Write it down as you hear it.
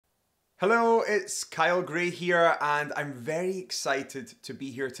Hello, it's Kyle Gray here, and I'm very excited to be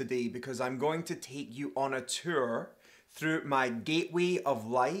here today because I'm going to take you on a tour through my Gateway of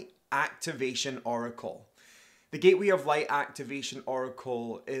Light Activation Oracle. The Gateway of Light Activation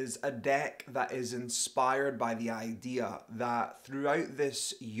Oracle is a deck that is inspired by the idea that throughout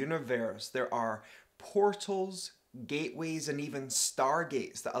this universe there are portals, gateways, and even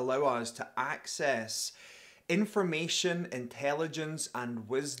stargates that allow us to access information, intelligence, and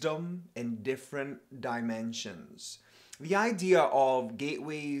wisdom in different dimensions. The idea of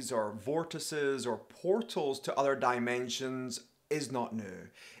gateways or vortices or portals to other dimensions is not new.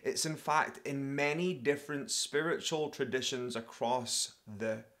 It's in fact in many different spiritual traditions across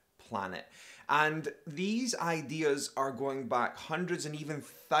the planet. And these ideas are going back hundreds and even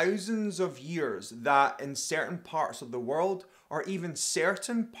thousands of years, that in certain parts of the world or even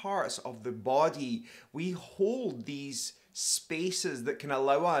certain parts of the body, we hold these spaces that can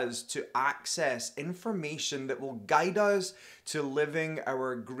allow us to access information that will guide us to living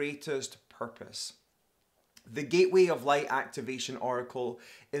our greatest purpose. The Gateway of Light Activation Oracle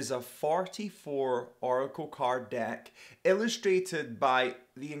is a 44 Oracle card deck illustrated by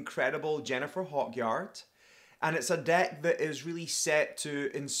the incredible Jennifer Hawkyard. And it's a deck that is really set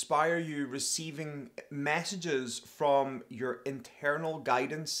to inspire you receiving messages from your internal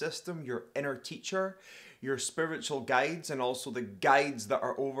guidance system, your inner teacher, your spiritual guides, and also the guides that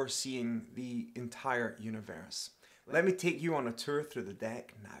are overseeing the entire universe. Let me take you on a tour through the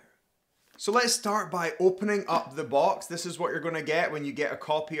deck now. So let's start by opening up the box. This is what you're going to get when you get a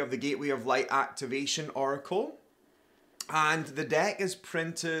copy of the Gateway of Light Activation Oracle. And the deck is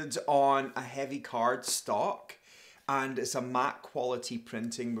printed on a heavy card stock, and it's a matte quality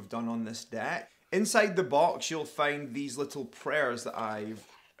printing we've done on this deck. Inside the box you'll find these little prayers that I've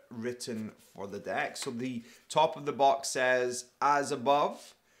written for the deck. So the top of the box says, as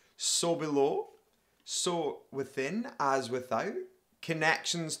above, so below, so within as without,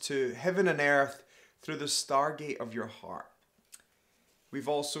 connections to heaven and earth through the stargate of your heart. We've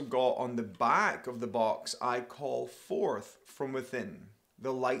also got on the back of the box, I call forth from within,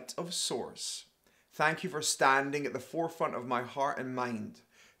 the light of source. Thank you for standing at the forefront of my heart and mind.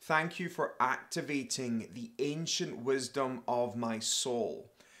 Thank you for activating the ancient wisdom of my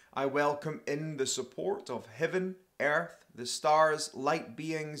soul. I welcome in the support of heaven, earth, the stars, light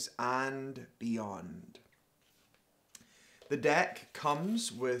beings, and beyond. The deck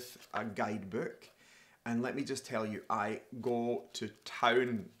comes with a guidebook. And let me just tell you, I go to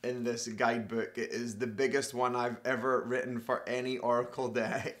town in this guidebook. It is the biggest one I've ever written for any Oracle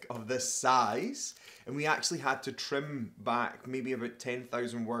deck of this size. And we actually had to trim back maybe about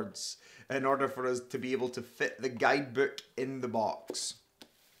 10,000 words in order for us to be able to fit the guidebook in the box.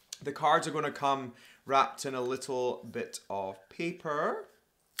 The cards are going to come wrapped in a little bit of paper.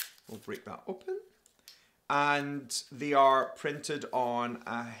 We'll break that open. And they are printed on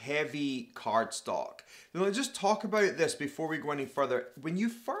a heavy cardstock. Now let's just talk about this before we go any further. When you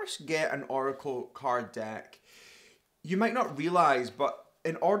first get an Oracle card deck, you might not realize, but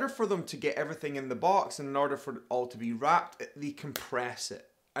in order for them to get everything in the box and in order for it all to be wrapped, they compress it.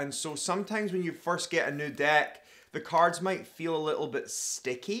 And so sometimes when you first get a new deck, the cards might feel a little bit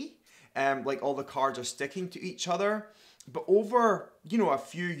sticky, like all the cards are sticking to each other. But over, a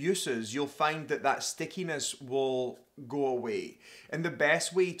few uses, you'll find that that stickiness will go away. And the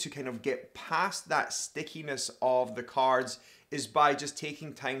best way to kind of get past that stickiness of the cards is by just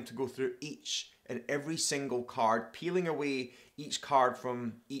taking time to go through each and every single card, peeling away each card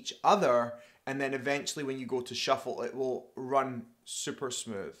from each other, and then eventually when you go to shuffle, it will run super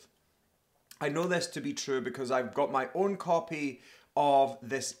smooth. I know this to be true because I've got my own copy of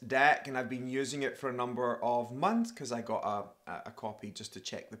this deck and I've been using it for a number of months because I got a copy just to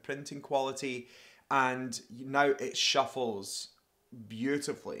check the printing quality, and now it shuffles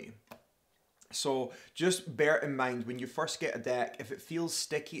beautifully. So just bear in mind when you first get a deck, if it feels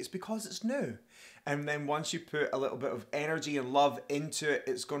sticky, it's because it's new. And then once you put a little bit of energy and love into it,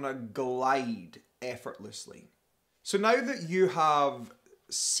 it's gonna glide effortlessly. So now that you have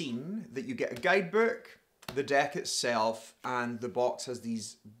seen that you get a guidebook, the deck itself, and the box has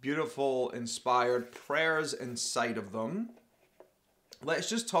these beautiful inspired prayers inside of them, let's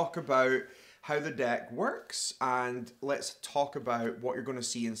just talk about how the deck works, and let's talk about what you're going to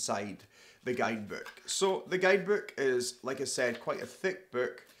see inside the guidebook. So the guidebook is, like I said, quite a thick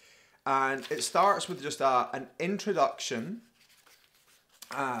book, and it starts with just an introduction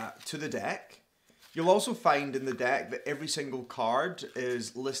to the deck. You'll also find in the deck that every single card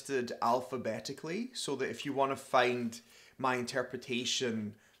is listed alphabetically, so that if you want to find my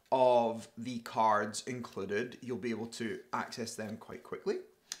interpretation of the cards included, you'll be able to access them quite quickly.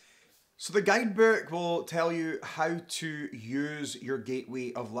 So the guidebook will tell you how to use your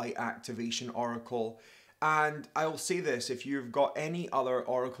Gateway of Light Activation Oracle. And I'll say this, if you've got any other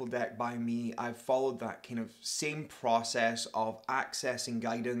Oracle deck by me, I've followed that kind of same process of accessing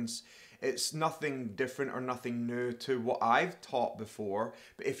guidance. It's nothing different or nothing new to what I've taught before.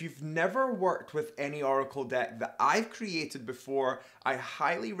 But if you've never worked with any Oracle deck that I've created before, I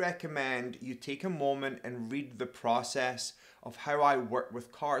highly recommend you take a moment and read the process of how I work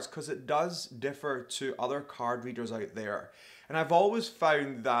with cards, because it does differ to other card readers out there. And I've always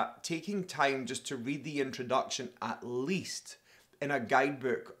found that taking time just to read the introduction, at least in a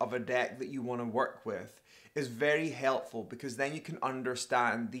guidebook of a deck that you want to work with, is very helpful, because then you can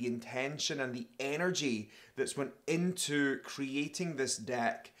understand the intention and the energy that's went into creating this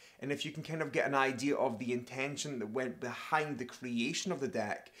deck. And if you can kind of get an idea of the intention that went behind the creation of the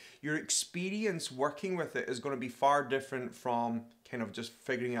deck, your experience working with it is going to be far different from kind of just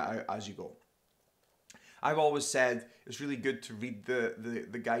figuring it out as you go. I've always said it's really good to read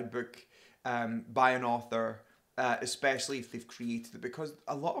the guidebook by an author, especially if they've created it, because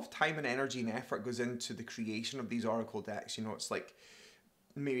a lot of time and energy and effort goes into the creation of these Oracle decks. You know, it's like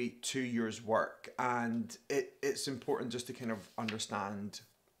maybe 2 years work, and it's important just to kind of understand,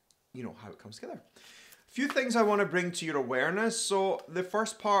 you know, how it comes together. A few things I want to bring to your awareness. So the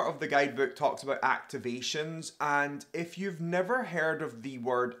first part of the guidebook talks about activations, and if you've never heard of the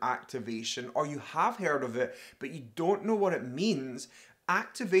word activation, or you have heard of it but you don't know what it means,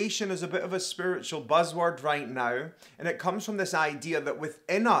 activation is a bit of a spiritual buzzword right now, and it comes from this idea that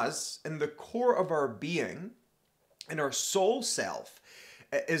within us, in the core of our being, in our soul self,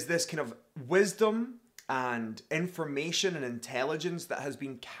 is this kind of wisdom and information and intelligence that has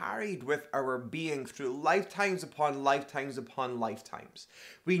been carried with our being through lifetimes upon lifetimes upon lifetimes.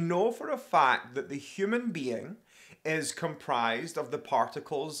 We know for a fact that the human being is comprised of the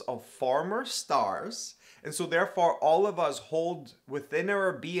particles of former stars, and so therefore all of us hold within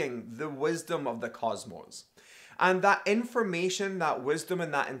our being the wisdom of the cosmos. And that information, that wisdom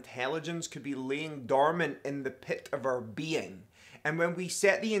and that intelligence could be laying dormant in the pit of our being. And when we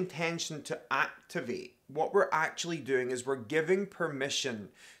set the intention to activate, what we're actually doing is we're giving permission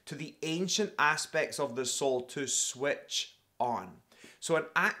to the ancient aspects of the soul to switch on. So an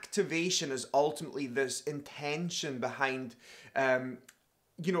activation is ultimately this intention behind,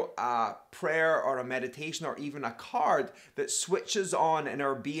 you know, a prayer or a meditation or even a card that switches on in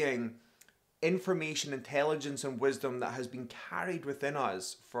our being information, intelligence, and wisdom that has been carried within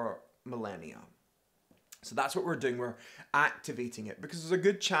us for millennia. So that's what we're doing. We're activating it, because there's a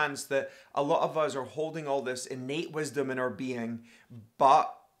good chance that a lot of us are holding all this innate wisdom in our being,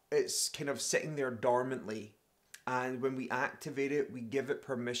 but it's kind of sitting there dormantly. And when we activate it, we give it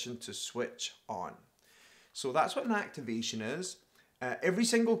permission to switch on. So that's what an activation is. Every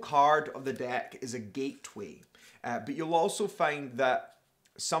single card of the deck is a gateway, but you'll also find that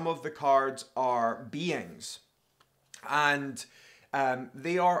some of the cards are beings, and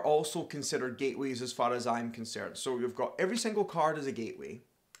they are also considered gateways as far as I'm concerned. So you've got every single card is a gateway.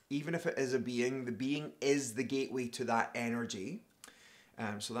 Even if it is a being, the being is the gateway to that energy.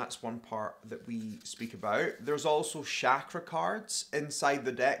 So that's one part that we speak about. There's also chakra cards inside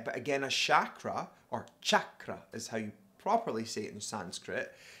the deck, but again, a chakra, or chakra is how you properly say it in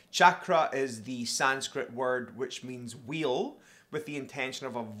Sanskrit. Chakra is the Sanskrit word which means wheel, with the intention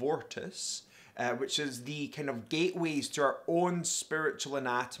of a vortice, which is the kind of gateways to our own spiritual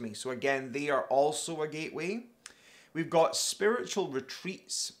anatomy. So again, they are also a gateway. We've got spiritual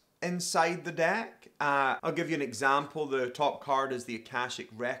retreats inside the deck. I'll give you an example. The top card is the Akashic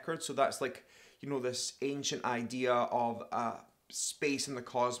Record. So that's like, you know, this ancient idea of a space in the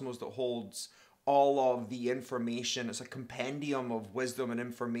cosmos that holds all of the information. It's a compendium of wisdom and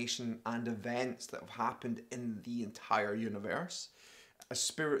information and events that have happened in the entire universe. A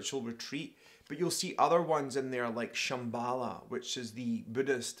spiritual retreat. But you'll see other ones in there like Shambhala, which is the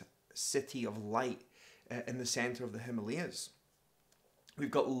Buddhist city of light in the center of the Himalayas. We've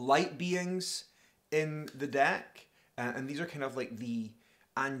got light beings in the deck, and these are kind of like the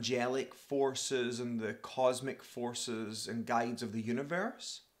angelic forces and the cosmic forces and guides of the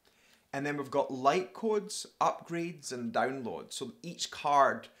universe. And then we've got light codes, upgrades, and downloads. So each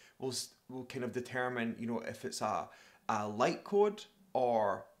card will kind of determine, you know, if it's a light code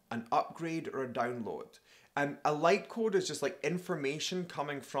or an upgrade or a download. And a light code is just like information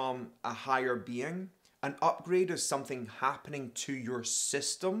coming from a higher being. An upgrade is something happening to your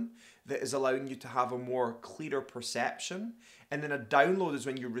system that is allowing you to have a more clearer perception. And then a download is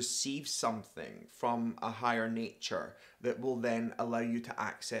when you receive something from a higher nature that will then allow you to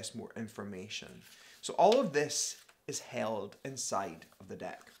access more information. So all of this is held inside of the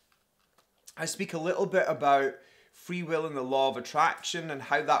deck. I speak a little bit about free will and the law of attraction and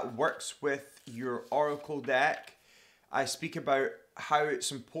how that works with your Oracle deck. I speak about how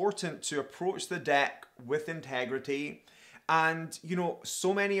it's important to approach the deck with integrity. And, you know,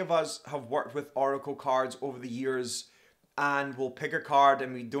 so many of us have worked with Oracle cards over the years, and we'll pick a card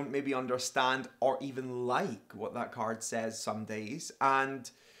and we don't maybe understand or even like what that card says some days. And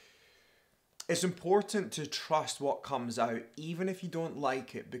it's important to trust what comes out, even if you don't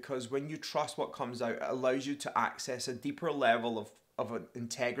like it, because when you trust what comes out, it allows you to access a deeper level of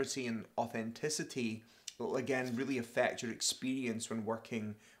integrity and authenticity that will again really affect your experience when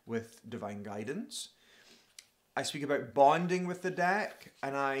working with divine guidance. I speak about bonding with the deck,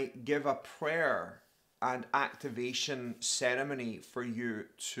 and I give a prayer and activation ceremony for you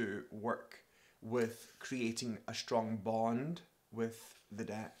to work with creating a strong bond with the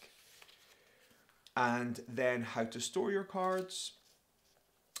deck. And then how to store your cards,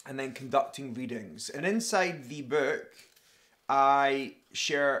 and then conducting readings. And inside the book, I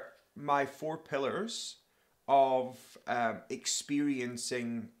share my 4 pillars of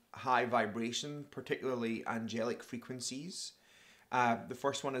experiencing high vibration, particularly angelic frequencies. The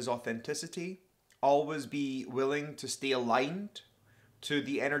first one is authenticity. Always be willing to stay aligned to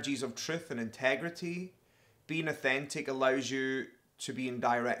the energies of truth and integrity. Being authentic allows you to be in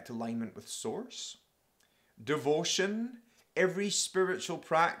direct alignment with Source. Devotion. Every spiritual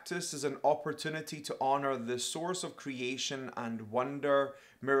practice is an opportunity to honor the source of creation and wonder,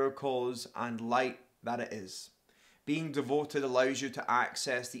 miracles, and light that it is. Being devoted allows you to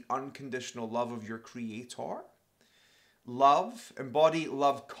access the unconditional love of your Creator. Love. Embody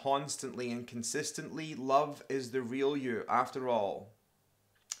love constantly and consistently. Love is the real you, after all.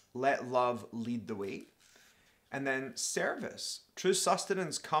 Let love lead the way. And then service. True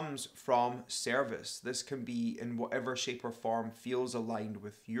sustenance comes from service. This can be in whatever shape or form feels aligned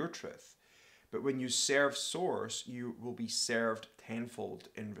with your truth. But when you serve Source, you will be served tenfold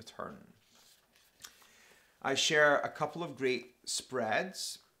in return. I share a couple of great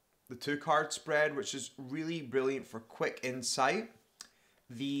spreads. The 2-card spread, which is really brilliant for quick insight.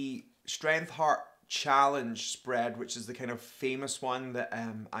 The Strength Heart Challenge spread, which is the kind of famous one that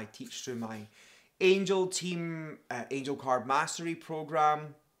I teach through my Angel Team Angel Card Mastery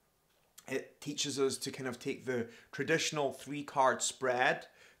program. It teaches us to kind of take the traditional 3-card spread,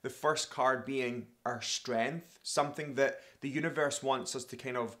 the first card being our strength, something that the universe wants us to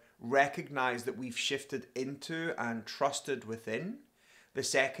kind of recognize that we've shifted into and trusted within. The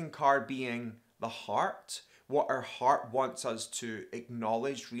second card being the heart, what our heart wants us to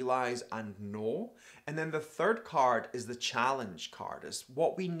acknowledge, realize, and know. And then the third card is the challenge card. It's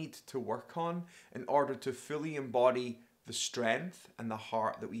what we need to work on in order to fully embody the strength and the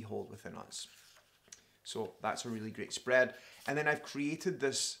heart that we hold within us. So that's a really great spread. And then I've created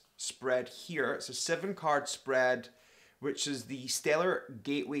this spread here. It's a 7-card spread, which is the Stellar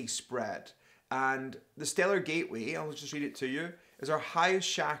Gateway spread. And the Stellar Gateway, I'll just read it to you, is our highest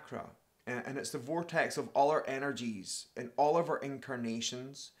chakra. And it's the vortex of all our energies in all of our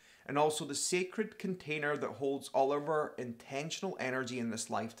incarnations, and also the sacred container that holds all of our intentional energy in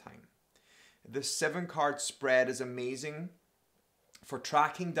this lifetime. This 7-card spread is amazing for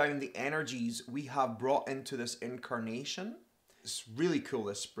tracking down the energies we have brought into this incarnation. It's really cool,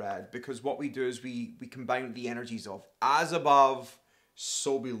 this spread, because what we do is we combine the energies of as above,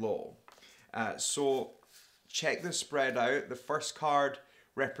 so below. So check this spread out. The first card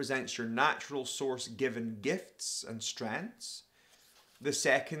represents your natural source given gifts and strengths. The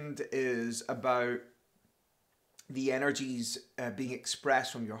second is about the energies being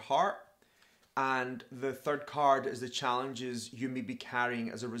expressed from your heart. And the third card is the challenges you may be carrying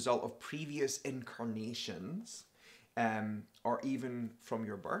as a result of previous incarnations, or even from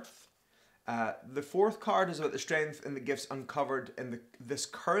your birth. The fourth card is about the strength and the gifts uncovered in this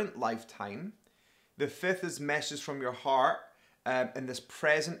current lifetime. The fifth is messages from your heart in this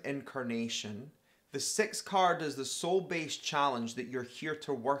present incarnation. The 6th card is the soul-based challenge that you're here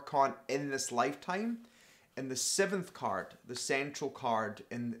to work on in this lifetime. And the 7th card, the central card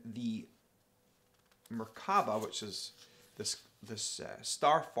in the Merkaba, which is this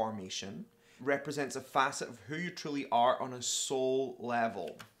star formation, represents a facet of who you truly are on a soul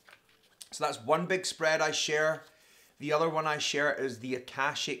level. So that's one big spread I share. The other one I share is the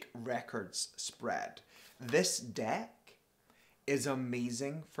Akashic Records spread. This deck is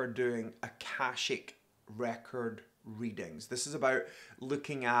amazing for doing Akashic record readings. This is about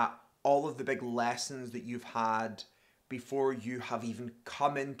looking at all of the big lessons that you've had before you have even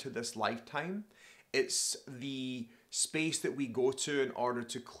come into this lifetime. It's the space that we go to in order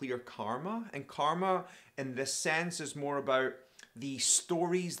to clear karma. And karma, in this sense, is more about the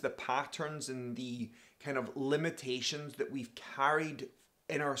stories, the patterns, and the kind of limitations that we've carried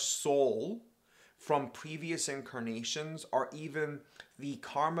in our soul from previous incarnations, or even the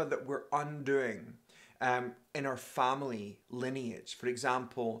karma that we're undoing in our family lineage. For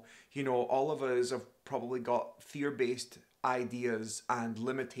example, you know, all of us have probably got fear-based ideas and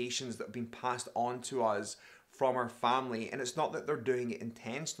limitations that have been passed on to us from our family. And it's not that they're doing it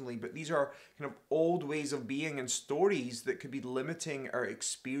intentionally, but these are kind of old ways of being and stories that could be limiting our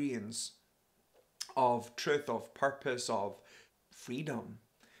experience of truth, of purpose, of freedom.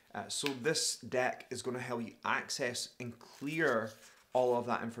 So this deck is going to help you access and clear all of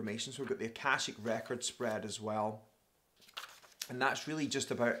that information. So we've got the Akashic Record spread as well. And that's really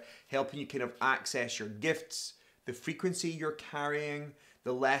just about helping you kind of access your gifts, the frequency you're carrying,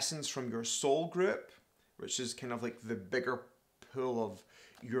 the lessons from your soul group, which is kind of like the bigger pool of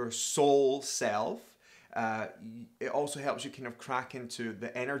your soul self. It also helps you kind of crack into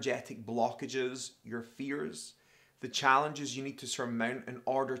the energetic blockages, your fears, the challenges you need to surmount in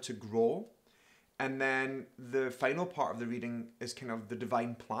order to grow. And then the final part of the reading is kind of the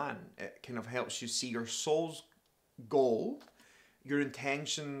divine plan. It kind of helps you see your soul's goal, your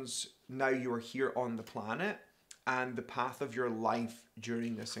intentions now you are here on the planet, and the path of your life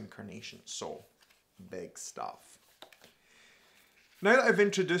during this incarnation. So, big stuff. Now that I've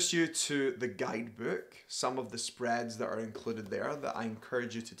introduced you to the guidebook, some of the spreads that are included there that I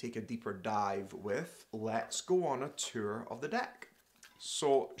encourage you to take a deeper dive with, let's go on a tour of the deck.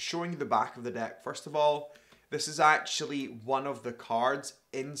 So, showing you the back of the deck, first of all, this is actually one of the cards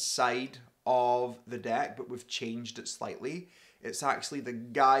inside of the deck, but we've changed it slightly. It's actually the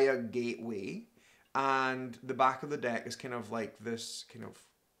Gaia Gateway, and the back of the deck is kind of like this kind of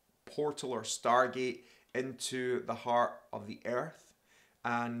portal or stargate into the heart of the earth.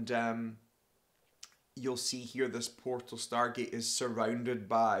 And you'll see here this portal stargate is surrounded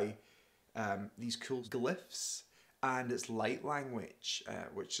by these cool glyphs, and it's light language,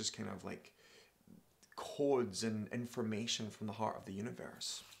 which is kind of like codes and information from the heart of the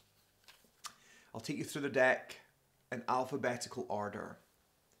universe. I'll take you through the deck in alphabetical order.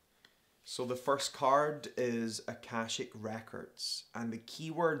 So the first card is Akashic Records, and the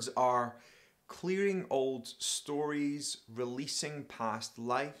keywords are clearing old stories, releasing past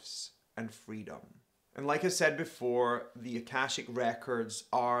lives, and freedom. And like I said before, the Akashic Records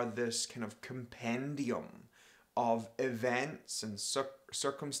are this kind of compendium of events and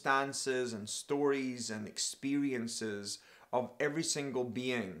circumstances and stories and experiences of every single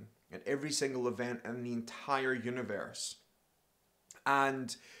being and every single event in the entire universe.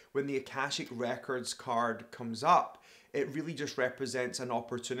 And when the Akashic Records card comes up, it really just represents an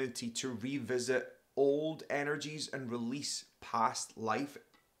opportunity to revisit old energies and release past life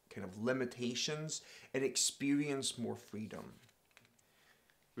kind of limitations and experience more freedom.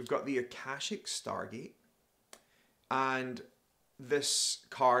 We've got the Akashic Stargate, and this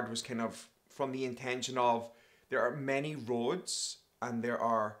card was kind of from the intention of there are many roads and there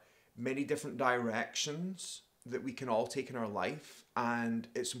are many different directions that we can all take in our life, and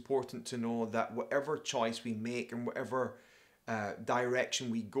it's important to know that whatever choice we make and whatever direction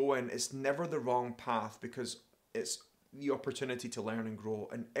we go in, it's never the wrong path, because it's the opportunity to learn and grow,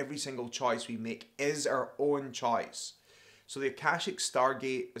 and every single choice we make is our own choice. So the Akashic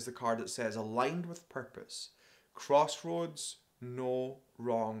Stargate is the card that says aligned with purpose, crossroads, no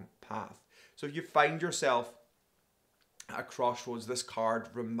wrong path. So if you find yourself at a crossroads, this card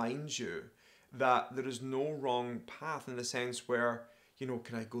reminds you that there is no wrong path, in the sense where, you know,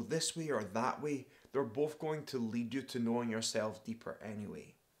 can I go this way or that way? They're both going to lead you to knowing yourself deeper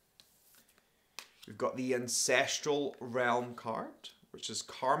anyway. We've got the Ancestral Realm card, which is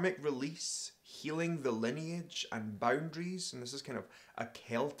karmic release, healing the lineage and boundaries. And this is kind of a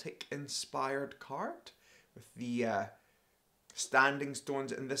Celtic inspired card with the standing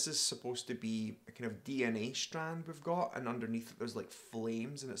stones, and this is supposed to be a kind of DNA strand we've got, and underneath it there's like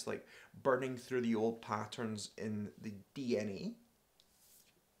flames, and it's like burning through the old patterns in the DNA.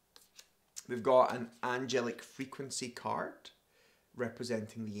 We've got an Angelic Frequency card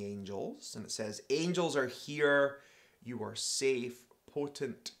representing the angels, and it says angels are here, you are safe,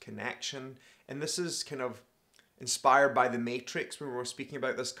 potent connection. And this is kind of inspired by the Matrix. When we were speaking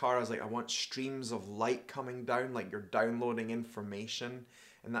about this card, I was like, I want streams of light coming down, like you're downloading information.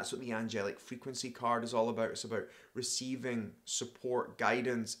 And that's what the Angelic Frequency card is all about. It's about receiving support,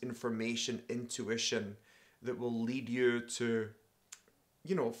 guidance, information, intuition that will lead you to,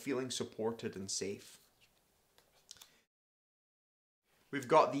 you know, feeling supported and safe. We've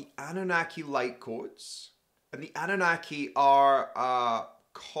got the Anunnaki light codes, and the Anunnaki are a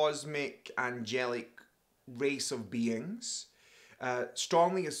cosmic angelic race of beings,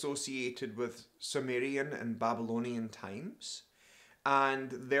 strongly associated with Sumerian and Babylonian times.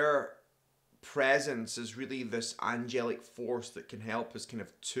 And their presence is really this angelic force that can help us kind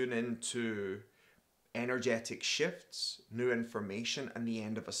of tune into energetic shifts, new information, and the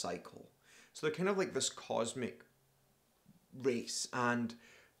end of a cycle. So they're kind of like this cosmic race, and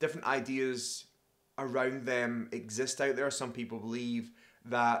different ideas around them exist out there. Some people believe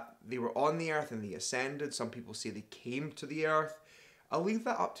that they were on the earth and they ascended. Some people say they came to the earth. I'll leave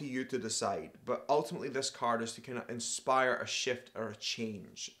that up to you to decide, but ultimately this card is to kind of inspire a shift or a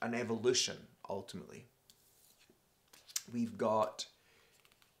change, an evolution, ultimately. We've got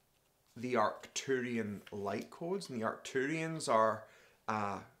the Arcturian light codes, and the Arcturians are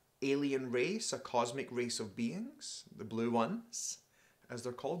an alien race, a cosmic race of beings, the blue ones, as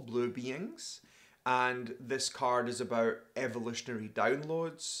they're called, blue beings. And this card is about evolutionary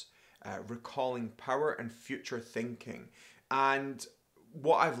downloads, recalling power and future thinking. And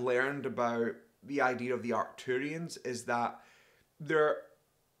what I've learned about the idea of the Arcturians is that they're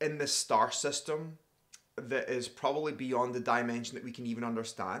in this star system that is probably beyond the dimension that we can even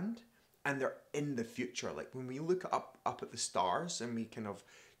understand. And they're in the future. Like when we look up at the stars and we kind of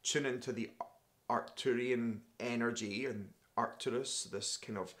tune into the Arcturian energy and Arcturus, this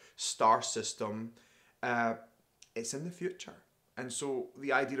kind of star system, it's in the future. And so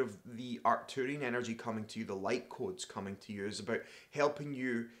the idea of the Arcturian energy coming to you, the light codes coming to you, is about helping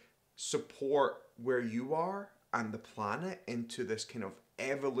you support where you are and the planet into this kind of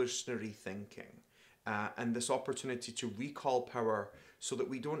evolutionary thinking. And this opportunity to recall power so that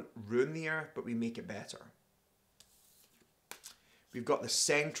we don't ruin the earth, but we make it better. We've got the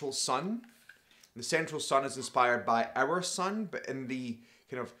central sun. The central sun is inspired by our sun, but in the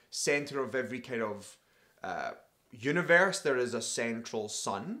kind of center of every kind of universe, there is a central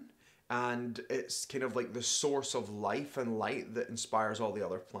sun, and it's kind of like the source of life and light that inspires all the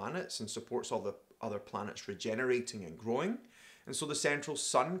other planets and supports all the other planets regenerating and growing. And so the central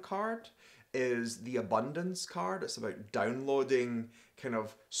sun card is the abundance card. It's about downloading kind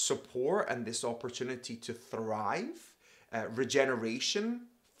of support and this opportunity to thrive, regeneration,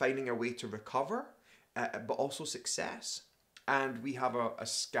 finding a way to recover, but also success. And we have a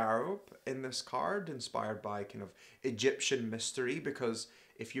scarab in this card, inspired by kind of Egyptian mystery, because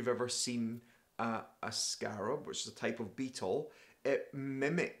if you've ever seen a scarab, which is a type of beetle, it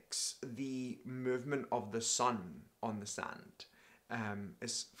mimics the movement of the sun on the sand.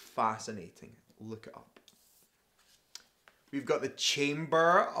 It's fascinating. Look it up. We've got the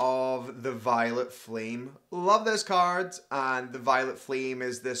Chamber of the Violet Flame. Love this card. And the Violet Flame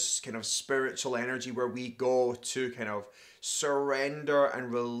is this kind of spiritual energy where we go to kind of surrender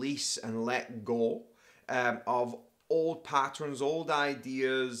and release and let go of old patterns, old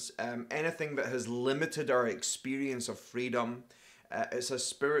ideas, anything that has limited our experience of freedom. It's a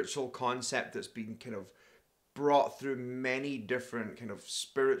spiritual concept that's been kind of brought through many different kind of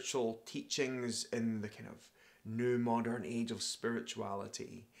spiritual teachings in the kind of new modern age of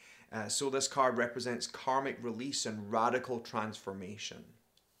spirituality. So this card represents karmic release and radical transformation.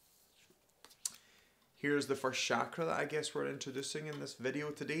 Here's the first chakra that I guess we're introducing in this video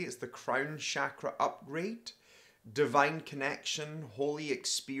today. It's the crown chakra upgrade, divine connection, holy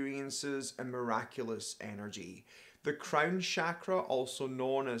experiences, and miraculous energy. The crown chakra, also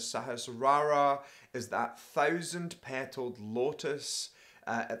known as Sahasrara, is that 1,000-petaled lotus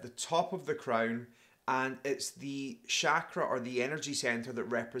at the top of the crown, and it's the chakra or the energy center that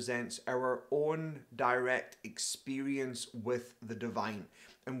represents our own direct experience with the divine.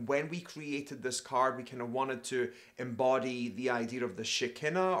 And when we created this card, we kind of wanted to embody the idea of the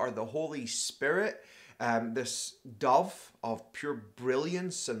Shekinah or the Holy Spirit, this dove of pure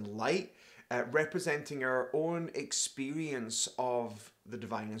brilliance and light, representing our own experience of the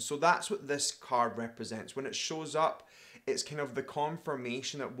divine. And so that's what this card represents. When it shows up, it's kind of the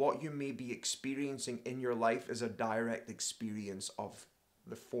confirmation that what you may be experiencing in your life is a direct experience of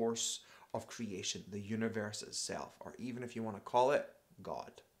the force of creation, the universe itself, or even if you want to call it,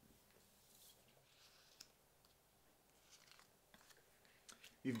 God.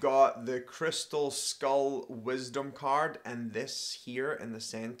 You've got the Crystal Skull Wisdom card, and this here in the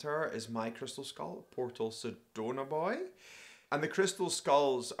center is my crystal skull, Portal Sedona Boy. And the crystal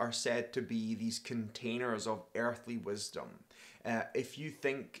skulls are said to be these containers of earthly wisdom. If you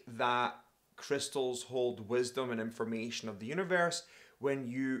think that crystals hold wisdom and information of the universe, when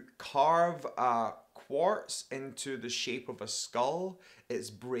you carve a quartz into the shape of a skull, its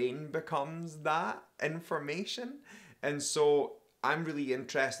brain becomes that information. And so I'm really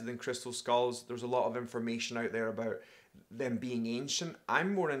interested in crystal skulls. There's a lot of information out there about them being ancient.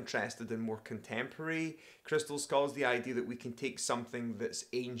 I'm more interested in more contemporary crystal skulls, the idea that we can take something that's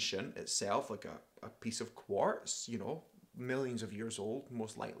ancient itself, like a piece of quartz, you know, millions of years old,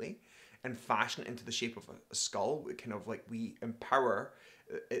 most likely, and fashion it into the shape of a skull. We kind of like, we empower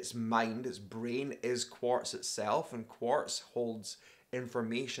its mind, its brain is quartz itself, and quartz holds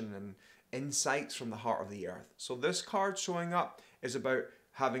information and insights from the heart of the earth. So this card showing up is about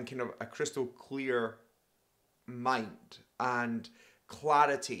having kind of a crystal clear mind and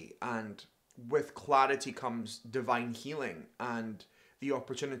clarity, and with clarity comes divine healing and the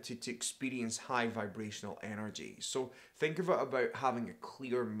opportunity to experience high vibrational energy. So think of it about having a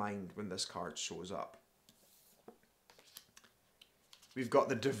clear mind when this card shows up. We've got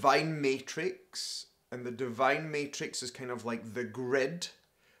the Divine Matrix, and the Divine Matrix is kind of like the grid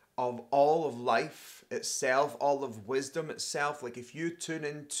of all of life itself, all of wisdom itself. Like if you tune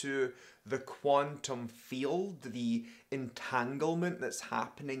into the quantum field, the entanglement that's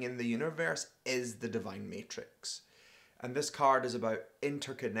happening in the universe is the Divine Matrix. And this card is about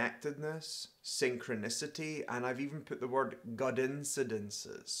interconnectedness, synchronicity, and I've even put the word God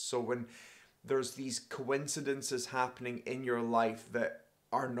incidences. So when there's these coincidences happening in your life that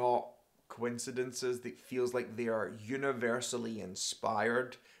are not coincidences, that feels like they are universally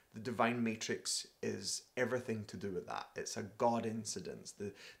inspired, the Divine Matrix is everything to do with that. It's a God incidence,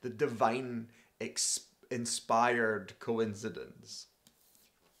 the divine inspired coincidence.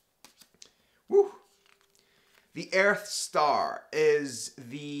 Woo! The Earth Star is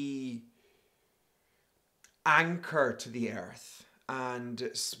the anchor to the earth, and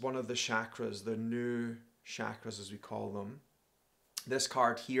it's one of the chakras, the new chakras as we call them. This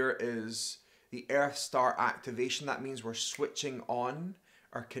card here is the Earth Star activation. That means we're switching on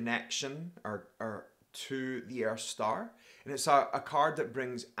our connection to the Earth Star. And it's a card that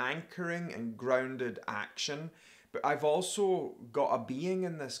brings anchoring and grounded action. But I've also got a being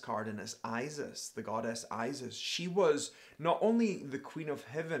in this card, and it's Isis, the goddess Isis. She was not only the queen of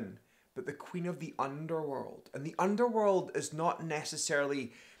heaven, but the queen of the underworld. And the underworld is not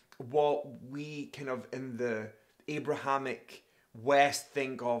necessarily what we kind of in the Abrahamic West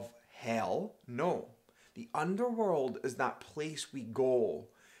think of hell. No. The underworld is that place we go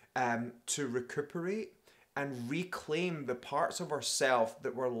to recuperate and reclaim the parts of ourselves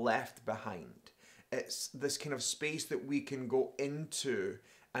that were left behind. It's this kind of space that we can go into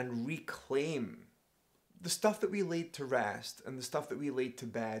and reclaim the stuff that we laid to rest and the stuff that we laid to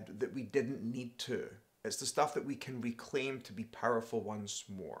bed that we didn't need to. It's the stuff that we can reclaim to be powerful once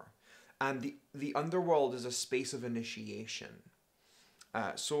more. And the underworld is a space of initiation.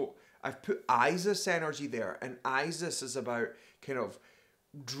 So I've put Isis energy there, and Isis is about kind of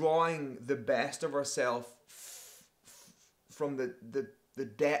drawing the best of ourselves from the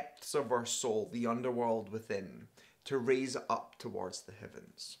depths of our soul, the underworld within, to raise up towards the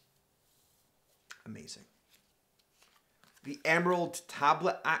heavens. Amazing. The Emerald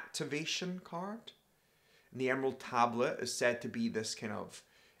Tablet activation card. And the Emerald Tablet is said to be this kind of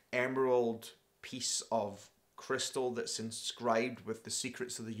emerald piece of crystal that's inscribed with the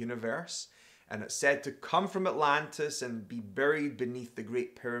secrets of the universe. And it's said to come from Atlantis and be buried beneath the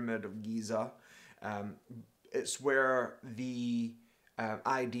Great Pyramid of Giza. It's where the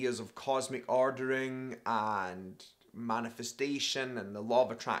ideas of cosmic ordering and manifestation and the law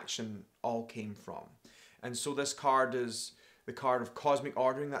of attraction all came from. And so this card is the card of cosmic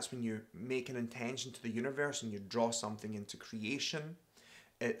ordering. That's when you make an intention to the universe and you draw something into creation.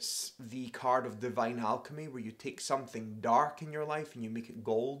 It's the card of divine alchemy, where you take something dark in your life and you make it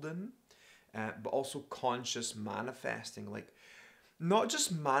golden. But also conscious manifesting, like not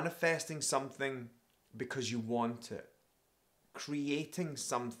just manifesting something because you want it, creating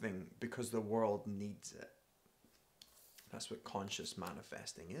something because the world needs it. That's what conscious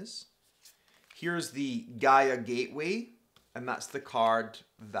manifesting is. Here's the Gaia Gateway, and that's the card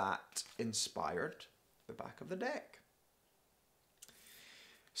that inspired the back of the deck.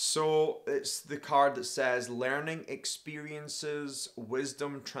 So it's the card that says learning experiences,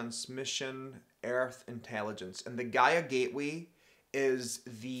 wisdom transmission, earth intelligence. And the Gaia Gateway is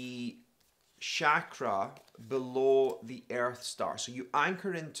the chakra below the Earth Star. So you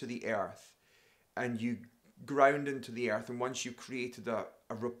anchor into the earth and you ground into the earth. And once you've created a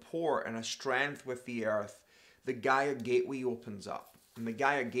rapport and a strength with the earth, the Gaia Gateway opens up. And the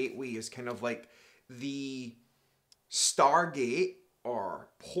Gaia Gateway is kind of like the stargate or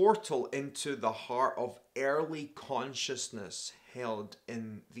portal into the heart of early consciousness held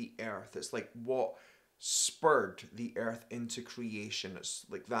in the earth. It's like what spurred the earth into creation. It's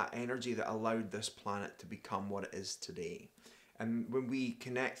like that energy that allowed this planet to become what it is today. And when we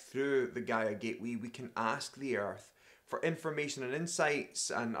connect through the Gaia Gateway, we can ask the earth for information and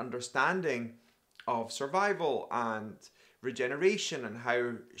insights and understanding of survival and regeneration and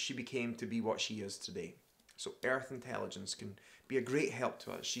how she became to be what she is today. So Earth Intelligence can be a great help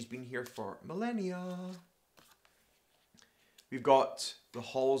to us. She's been here for millennia. We've got the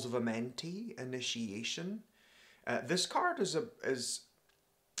Halls of Amenti, Initiation. This card is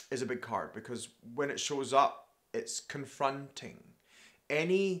a big card because when it shows up, it's confronting.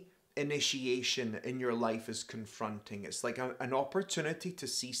 Any initiation in your life is confronting. It's like an opportunity to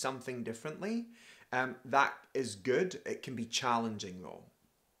see something differently. That is good. It can be challenging though.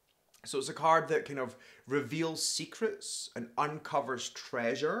 So it's a card that kind of reveals secrets and uncovers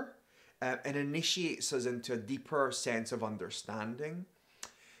treasure and initiates us into a deeper sense of understanding.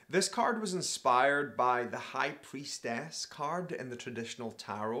 This card was inspired by the High Priestess card in the traditional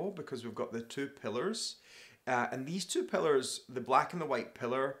tarot because we've got the two pillars. And these two pillars, the black and the white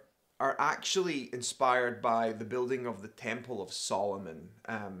pillar, are actually inspired by the building of the Temple of Solomon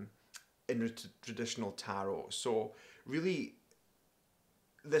in the traditional tarot. So really,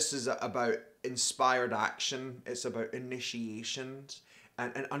 this is about inspired action. It's about initiations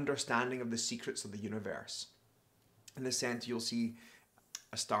and an understanding of the secrets of the universe. In the center, you'll see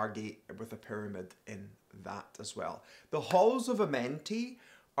a stargate with a pyramid in that as well. The Halls of Amenti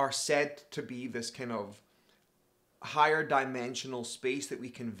are said to be this kind of higher dimensional space that we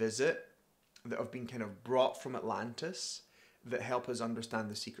can visit that have been kind of brought from Atlantis that help us understand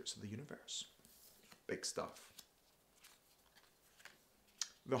the secrets of the universe. Big stuff.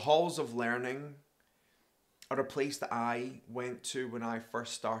 The Halls of Learning are a place that I went to when I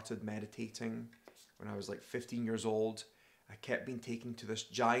first started meditating when I was like 15 years old. I kept being taken to this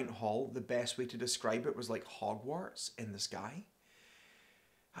giant hall. The best way to describe it was like Hogwarts in the sky.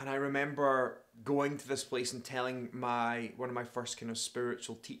 And I remember going to this place and telling one of my first kind of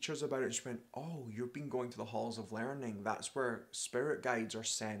spiritual teachers about it. She went, "Oh, you've been going to the Halls of Learning. That's where spirit guides are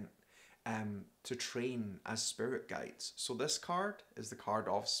sent to train as spirit guides." So this card is the card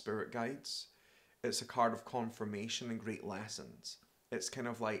of spirit guides. It's a card of confirmation and great lessons. It's kind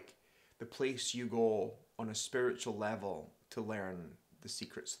of like the place you go on a spiritual level to learn the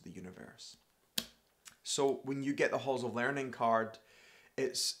secrets of the universe. So when you get the Halls of Learning card,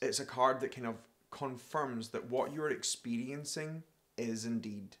 it's a card that kind of confirms that what you're experiencing is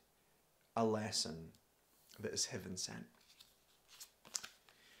indeed a lesson that is heaven sent.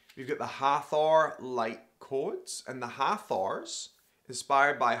 We've got the Hathor light codes, and the Hathors,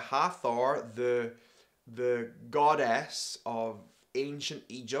 inspired by Hathor, the goddess of ancient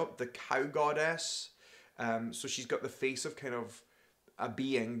Egypt, the cow goddess. So she's got the face of kind of a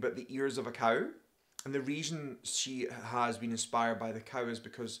being, but the ears of a cow. And the reason she has been inspired by the cow is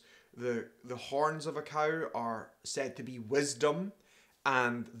because the horns of a cow are said to be wisdom,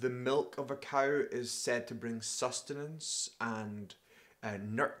 and the milk of a cow is said to bring sustenance and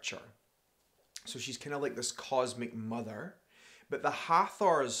nurture. So she's kind of like this cosmic mother. But the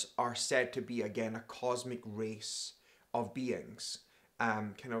Hathors are said to be, again, a cosmic race of beings,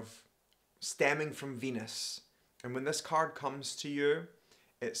 kind of stemming from Venus. And when this card comes to you,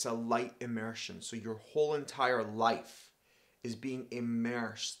 it's a light immersion. So your whole entire life is being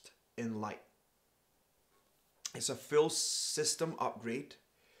immersed in light. It's a full system upgrade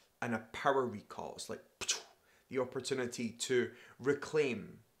and a power recall. It's like the opportunity to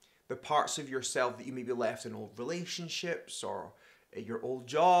reclaim the parts of yourself that you may be left in old relationships or your old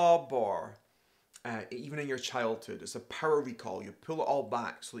job or even in your childhood. It's a power recall. You pull it all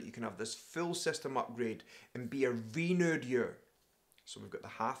back so that you can have this full system upgrade and be a renewed you. So we've got the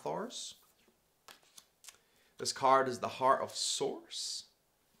Hathors. This card is the Heart of Source.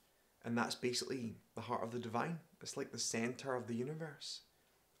 And that's basically the heart of the divine. It's like the center of the universe.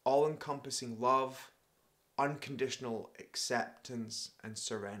 All-encompassing love, unconditional acceptance, and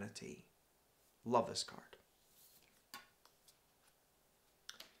serenity. Love this card.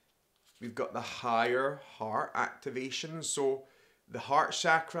 We've got the Higher Heart activation. So the heart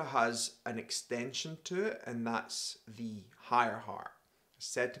chakra has an extension to it, and that's the higher heart. It's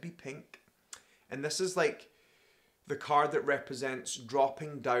said to be pink. And this is like the card that represents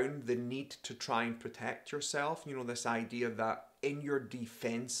dropping down the need to try and protect yourself. You know, this idea that in your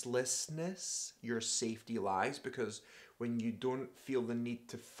defenselessness, your safety lies, because when you don't feel the need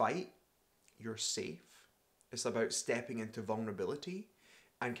to fight, you're safe. It's about stepping into vulnerability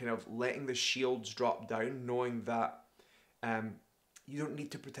and kind of letting the shields drop down, knowing that you don't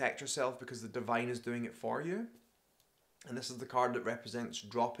need to protect yourself because the divine is doing it for you. And this is the card that represents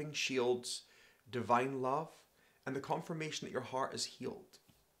dropping shields, divine love, and the confirmation that your heart is healed.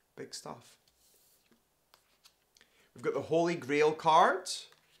 Big stuff. We've got the Holy Grail card,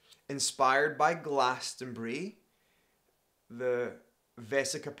 inspired by Glastonbury. the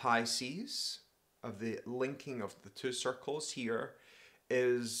Vesica Pisces, of the linking of the two circles here,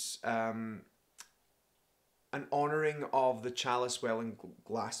 is an honouring of the Chalice Well in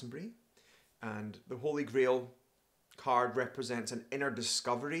Glastonbury. And the Holy Grail card represents an inner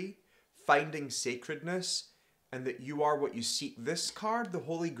discovery, finding sacredness, and that you are what you seek. This card, the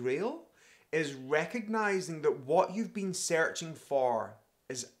Holy Grail, is recognizing that what you've been searching for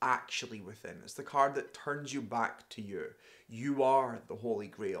is actually within. It's the card that turns you back to you. You are the Holy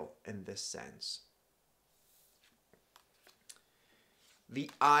Grail in this sense. The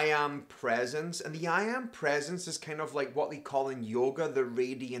I Am Presence. And the I Am Presence is kind of like what they call in yoga the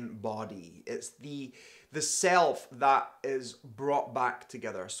radiant body. It's the self that is brought back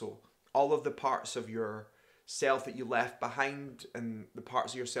together. So all of the parts of your self that you left behind and the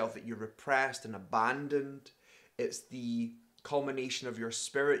parts of yourself that you repressed and abandoned. It's the culmination of your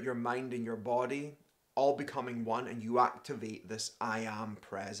spirit, your mind, and your body all becoming one, and you activate this I Am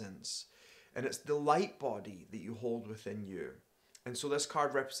Presence. And it's the light body that you hold within you. And so this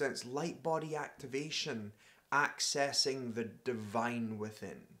card represents light body activation, accessing the divine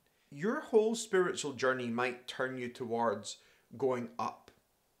within. Your whole spiritual journey might turn you towards going up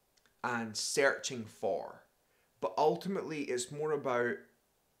and searching for. But ultimately, it's more about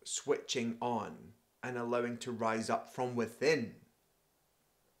switching on and allowing to rise up from within.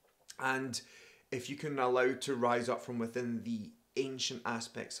 And if you can allow to rise up from within the ancient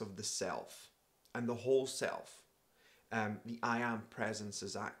aspects of the self and the whole self, the I Am Presence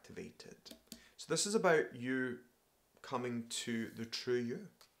is activated. So this is about you coming to the true you.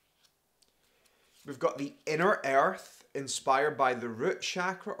 We've got the inner earth, inspired by the root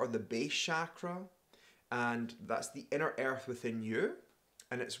chakra or the base chakra. And that's the inner earth within you.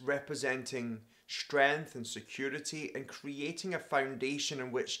 And it's representing strength and security and creating a foundation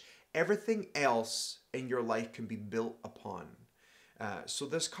in which everything else in your life can be built upon. So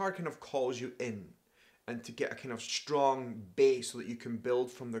this card kind of calls you in and to get a kind of strong base so that you can build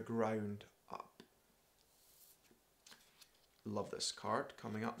from the ground up. Love this card.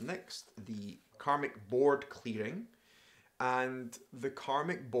 Coming up next, the Karmic Board Clearing. And the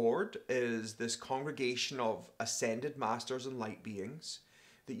Karmic Board is this congregation of ascended masters and light beings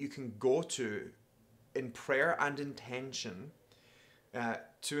that you can go to in prayer and intention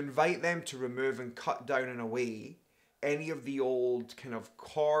to invite them to remove and cut down and away any of the old kind of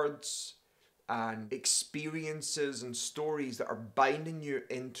cords and experiences and stories that are binding you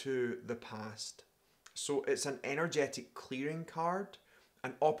into the past. So it's an energetic clearing card,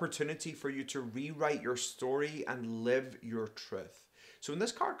 an opportunity for you to rewrite your story and live your truth. So when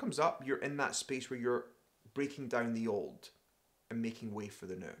this card comes up, you're in that space where you're breaking down the old and making way for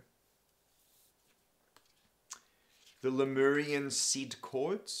the new. The Lemurian Seed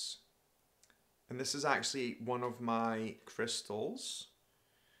Codes. And this is actually one of my crystals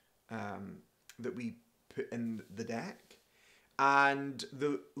that we put in the deck. And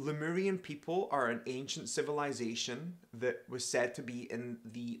the Lemurian people are an ancient civilization that was said to be in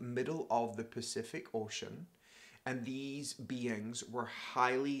the middle of the Pacific Ocean. And these beings were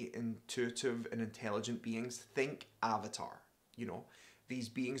highly intuitive and intelligent beings. Think Avatar, you know, these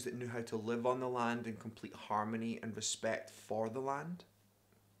beings that knew how to live on the land in complete harmony and respect for the land.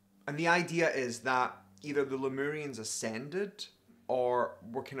 And the idea is that either the Lemurians ascended or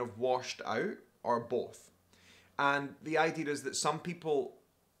were kind of washed out, or both. And the idea is that some people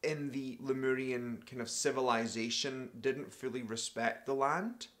in the Lemurian kind of civilization didn't fully respect the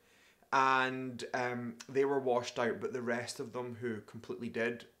land, and they were washed out, but the rest of them who completely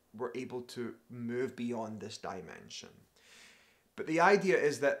did were able to move beyond this dimension. But the idea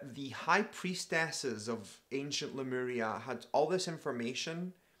is that the high priestesses of ancient Lemuria had all this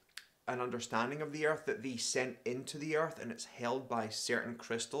information and understanding of the earth that they sent into the earth, and it's held by certain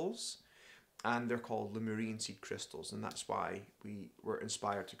crystals, and they're called Lemurian seed crystals, and that's why we were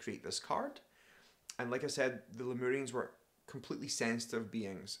inspired to create this card. And like I said, the Lemurians were completely sensitive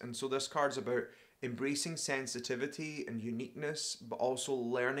beings, and so this card's about embracing sensitivity and uniqueness, but also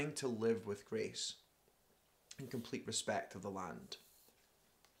learning to live with grace and complete respect of the land.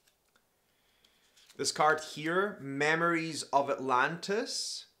 This card here, Memories of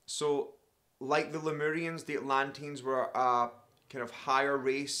Atlantis. So like the Lemurians, the Atlanteans were a kind of higher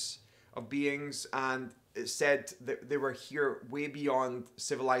race of beings, and it said that they were here way beyond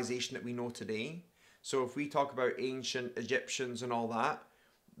civilization that we know today. So if we talk about ancient Egyptians and all that,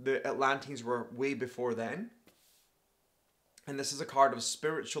 the Atlanteans were way before then. And this is a card of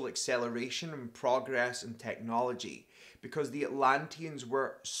spiritual acceleration and progress and technology, because the Atlanteans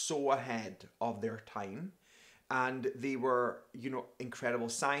were so ahead of their time, and they were, you know, incredible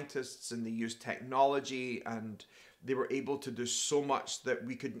scientists, and they used technology, and they were able to do so much that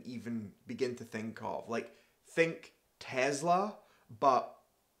we couldn't even begin to think of. Like, think Tesla, but,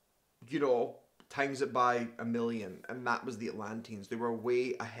 you know, times it by 1,000,000, and that was the Atlanteans. They were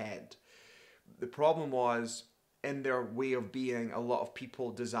way ahead. The problem was, in their way of being, a lot of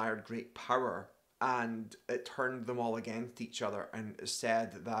people desired great power, and it turned them all against each other, and it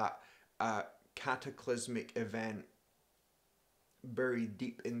said that a cataclysmic event buried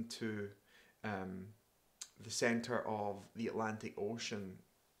deep into the center of the Atlantic Ocean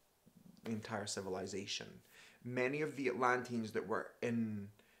the entire civilization. Many of the Atlanteans that were in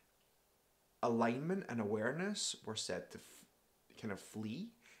alignment and awareness were said to kind of flee,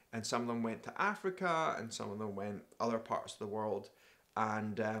 and some of them went to Africa, and some of them went other parts of the world,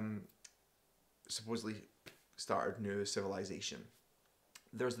 and supposedly started new civilization.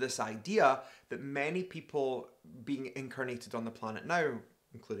 There's this idea that many people being incarnated on the planet now,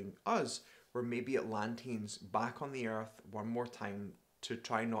 including us, were maybe Atlanteans back on the earth one more time to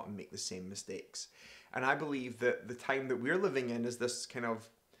try not and make the same mistakes. And I believe that the time that we're living in is this kind of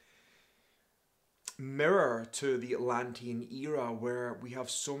mirror to the Atlantean era, where we have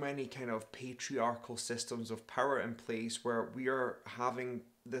so many kind of patriarchal systems of power in place, where we are having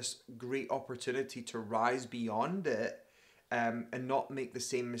this great opportunity to rise beyond it, and not make the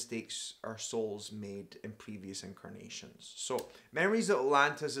same mistakes our souls made in previous incarnations. So Memories of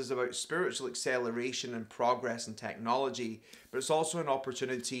Atlantis is about spiritual acceleration and progress and technology, but it's also an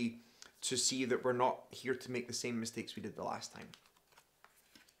opportunity to see that we're not here to make the same mistakes we did the last time.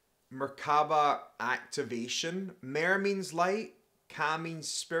 Merkaba activation. Mer means light, Ka means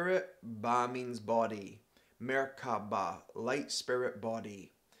spirit, Ba means body. Merkaba, light, spirit,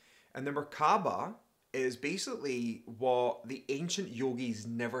 body. And the Merkaba is basically what the ancient yogis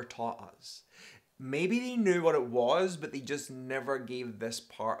never taught us. Maybe they knew what it was, but they just never gave this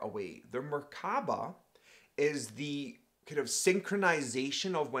part away. The Merkaba is the kind of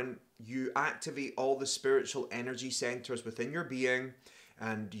synchronization of when you activate all the spiritual energy centers within your being,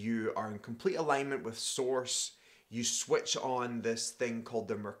 and you are in complete alignment with Source. You switch on this thing called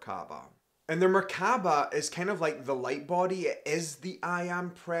the Merkaba. And the Merkaba is kind of like the light body. It is the I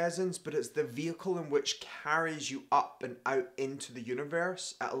Am presence, but it's the vehicle in which carries you up and out into the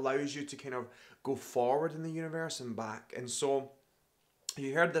universe. It allows you to kind of go forward in the universe and back. And so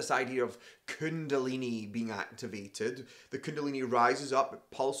you heard this idea of Kundalini being activated. The Kundalini rises up, it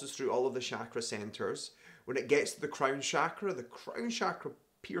pulses through all of the chakra centers. When it gets to the crown chakra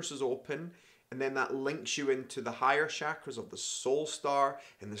pierces open, and then that links you into the higher chakras of the soul star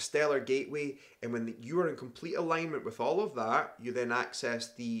and the stellar gateway. And when you are in complete alignment with all of that, you then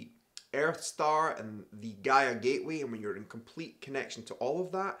access the earth star and the Gaia gateway. And when you're in complete connection to all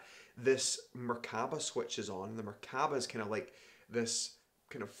of that, this Merkaba switches on. The Merkaba is kind of like this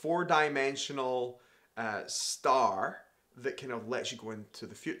kind of four-dimensional star that kind of lets you go into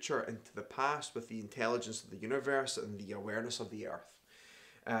the future, into the past, with the intelligence of the universe and the awareness of the earth.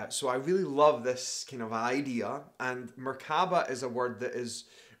 So I really love this kind of idea, and Merkaba is a word that is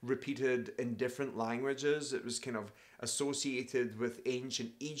repeated in different languages. It was kind of associated with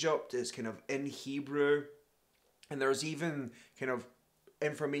ancient Egypt. It's kind of in Hebrew, and there's even kind of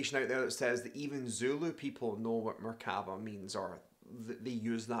information out there that says that even Zulu people know what Merkaba means, or they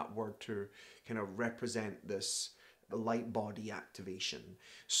use that word to kind of represent this light body activation.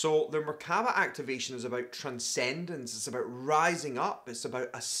 So the Merkaba activation is about transcendence. It's about rising up. It's about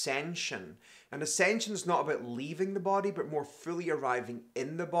ascension. And ascension is not about leaving the body, but more fully arriving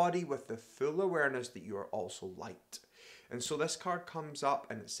in the body with the full awareness that you are also light. And so this card comes up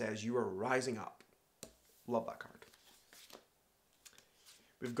and it says you are rising up. Love that card.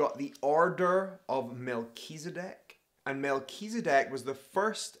 We've got the Order of Melchizedek. And Melchizedek was the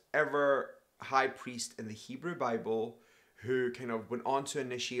first ever high priest in the Hebrew Bible who kind of went on to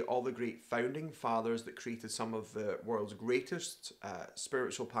initiate all the great founding fathers that created some of the world's greatest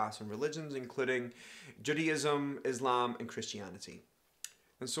spiritual paths and religions, including Judaism, Islam, and Christianity.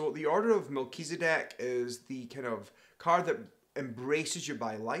 And so the Order of Melchizedek is the kind of card that embraces you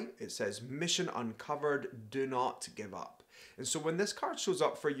by light. It says, mission uncovered, do not give up. And so when this card shows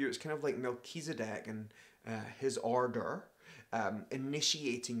up for you, it's kind of like Melchizedek and his order,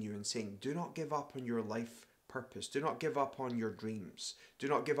 initiating you and saying, do not give up on your life purpose. Do not give up on your dreams. Do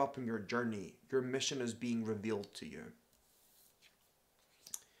not give up on your journey. Your mission is being revealed to you.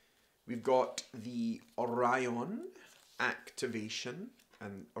 We've got the Orion activation.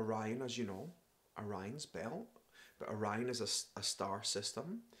 And Orion, as you know, Orion's belt. But Orion is a star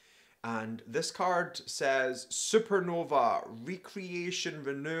system. And this card says supernova, recreation,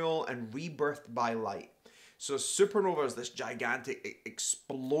 renewal, and rebirth by light. So supernova is this gigantic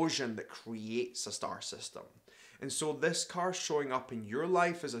explosion that creates a star system. And so this card showing up in your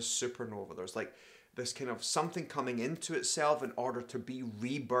life as a supernova. There's like this kind of something coming into itself in order to be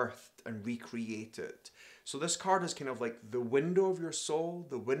rebirthed and recreated. So this card is kind of like the window of your soul,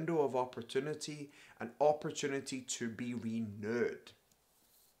 the window of opportunity, an opportunity to be renewed.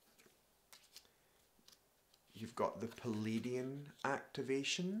 You've got the Pleiadian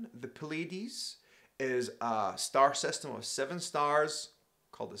activation. The Pleiades is a star system of 7 stars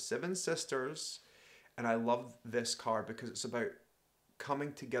called the Seven Sisters. And I love this card because it's about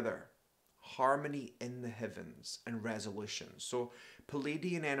coming together, harmony in the heavens, and resolution. So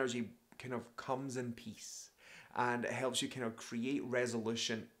Pleiadian energy kind of comes in peace, and it helps you kind of create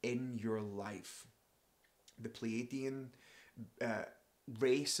resolution in your life. The Pleiadian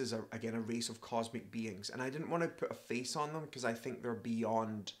race is again a race of cosmic beings, and I didn't want to put a face on them because I think they're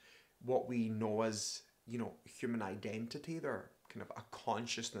beyond what we know as, you know, human identity. They're kind of a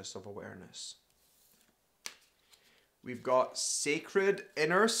consciousness of awareness. We've got sacred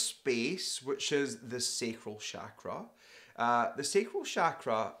inner space, which is the sacral chakra. The sacral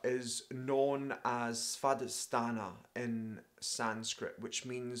chakra is known as Svadhisthana in Sanskrit, which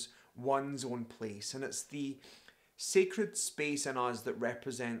means one's own place, and it's the sacred space in us that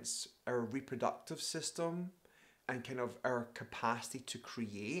represents our reproductive system and kind of our capacity to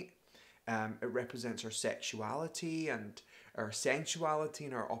create. It represents our sexuality and our sensuality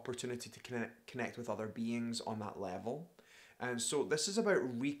and our opportunity to connect with other beings on that level. And so this is about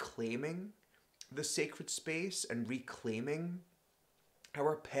reclaiming the sacred space and reclaiming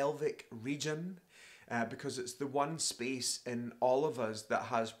our pelvic region, because it's the one space in all of us that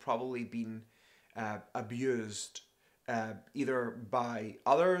has probably been abused, either by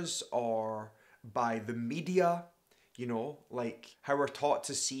others or by the media. You know, like how we're taught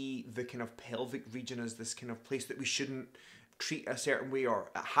to see the kind of pelvic region as this kind of place that we shouldn't treat a certain way,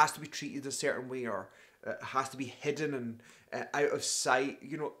 or it has to be treated a certain way, or it has to be hidden and out of sight.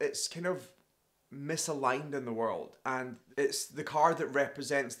 You know, it's kind of misaligned in the world, and it's the card that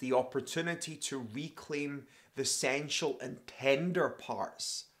represents the opportunity to reclaim the sensual and tender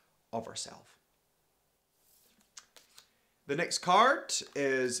parts of ourselves. The next card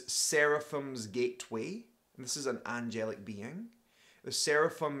is Seraphim's Gateway. This is an angelic being. The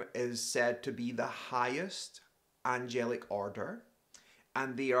Seraphim is said to be the highest angelic order,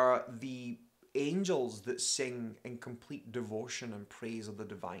 and they are the angels that sing in complete devotion and praise of the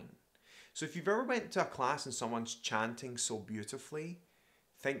divine. So if you've ever went to a class and someone's chanting so beautifully,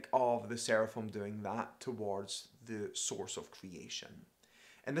 think of the Seraphim doing that towards the source of creation.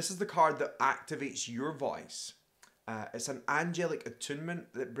 And this is the card that activates your voice. It's an angelic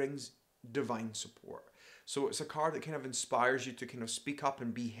attunement that brings divine support. So it's a card that kind of inspires you to kind of speak up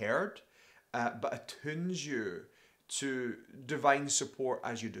and be heard, but attunes you to divine support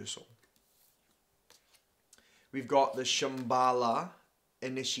as you do so. We've got the Shambhala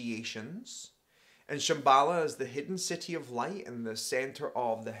initiations. And Shambhala is the hidden city of light in the center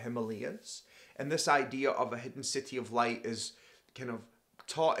of the Himalayas. And this idea of a hidden city of light is kind of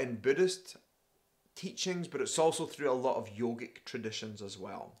taught in Buddhist teachings, but it's also through a lot of yogic traditions as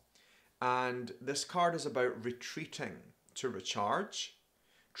well. And this card is about retreating to recharge,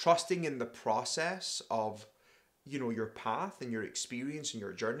 trusting in the process of, you know, your path and your experience and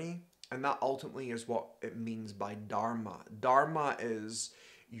your journey. And that ultimately is what it means by Dharma. Dharma is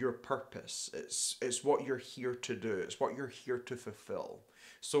your purpose. It's what you're here to do. It's what you're here to fulfill.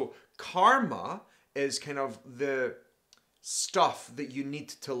 So karma is kind of the stuff that you need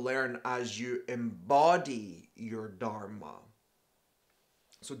to learn as you embody your Dharma.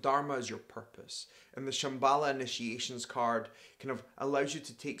 So Dharma is your purpose. And the Shambhala initiations card kind of allows you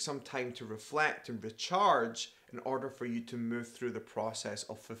to take some time to reflect and recharge in order for you to move through the process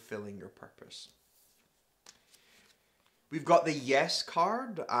of fulfilling your purpose. We've got the Yes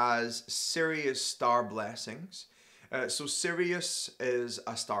card as Sirius star blessings. So Sirius is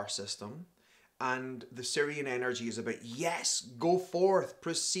a star system, and the Sirian energy is about yes, go forth,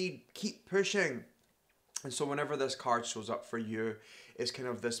 proceed, keep pushing. And so whenever this card shows up for you, it's kind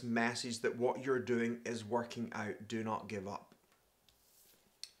of this message that what you're doing is working out. Do not give up.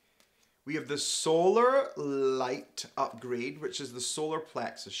 We have the solar light upgrade, which is the solar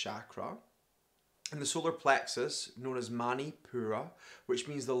plexus chakra. And the solar plexus, known as Manipura, which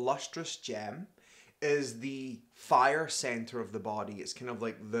means the lustrous gem, is the fire center of the body. It's kind of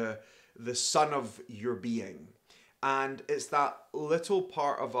like the sun of your being. And it's that little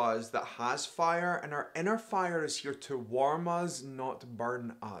part of us that has fire, and our inner fire is here to warm us, not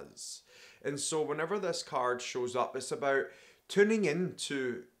burn us. And so whenever this card shows up, it's about tuning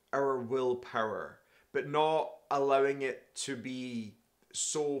into our willpower, but not allowing it to be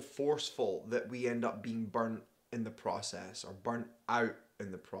so forceful that we end up being burnt in the process or burnt out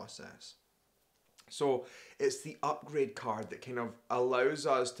in the process. So it's the upgrade card that kind of allows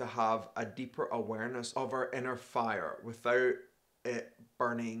us to have a deeper awareness of our inner fire without it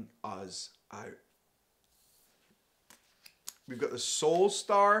burning us out. We've got the Soul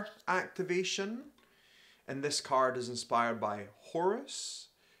Star activation, and this card is inspired by Horus,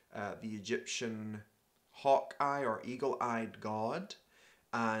 the Egyptian hawk-eye or eagle-eyed god.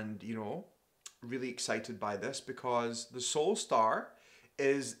 And, you know, really excited by this because the Soul Star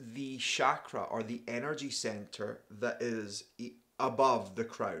is the chakra or the energy center that is above the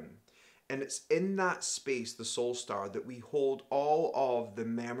crown. And it's in that space, the Soul Star, that we hold all of the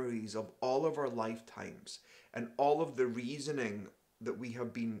memories of all of our lifetimes and all of the reasoning that we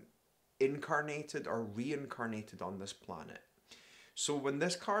have been incarnated or reincarnated on this planet. So when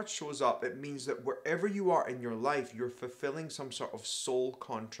this card shows up, it means that wherever you are in your life, you're fulfilling some sort of soul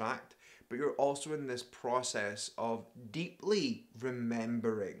contract, but you're also in this process of deeply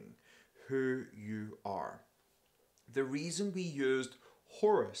remembering who you are. The reason we used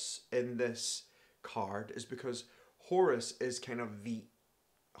Horus in this card is because Horus is kind of the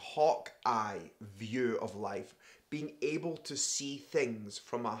hawk eye view of life, being able to see things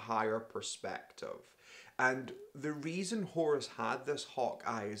from a higher perspective. And the reason Horus had this hawk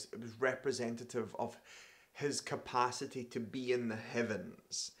eye is it was representative of his capacity to be in the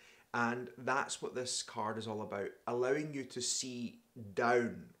heavens. And that's what this card is all about, allowing you to see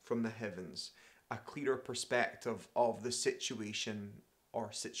down from the heavens, a clearer perspective of the situation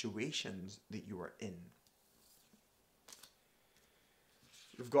or situations that you are in.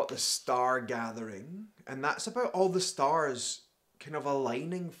 We've got the Star Gathering, and that's about all the stars kind of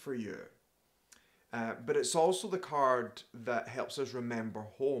aligning for you. But it's also the card that helps us remember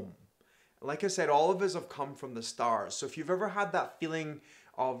home. Like I said, all of us have come from the stars. So if you've ever had that feeling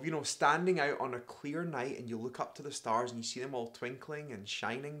of, you know, standing out on a clear night and you look up to the stars and you see them all twinkling and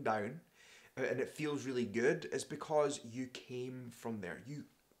shining down, and it feels really good, it's because you came from there. You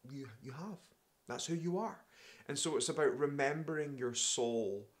have. That's who you are. And so it's about remembering your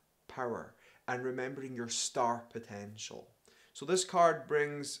soul power and remembering your star potential. So this card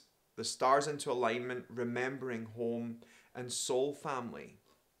brings the stars into alignment, remembering home, and soul family.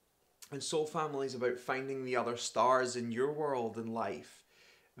 And soul family is about finding the other stars in your world and life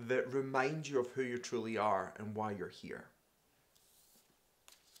that remind you of who you truly are and why you're here.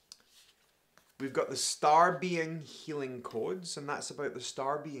 We've got the Star Being Healing Codes, and that's about the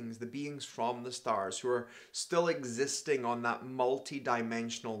star beings, the beings from the stars who are still existing on that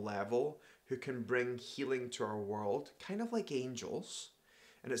multi-dimensional level, who can bring healing to our world, kind of like angels.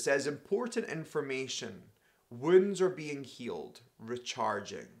 And it says, important information, wounds are being healed,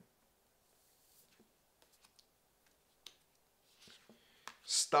 recharging.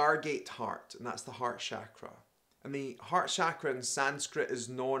 Stargate Heart, and that's the heart chakra. And the heart chakra in Sanskrit is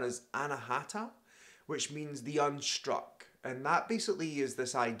known as Anahata, which means the unstruck. And that basically is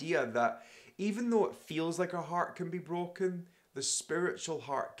this idea that even though it feels like our heart can be broken, the spiritual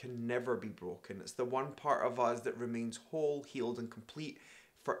heart can never be broken. It's the one part of us that remains whole, healed, and complete,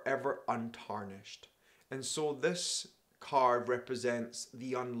 forever untarnished. And so this card represents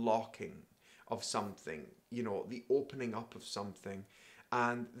the unlocking of something, you know, the opening up of something,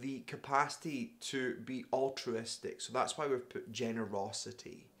 and the capacity to be altruistic. So that's why we've put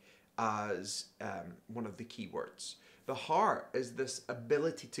generosity as one of the key words. The heart is this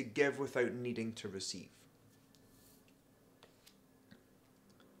ability to give without needing to receive.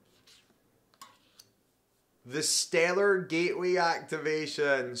 The Stellar Gateway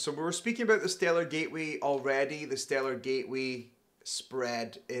activation. So we were speaking about the Stellar Gateway already, the Stellar Gateway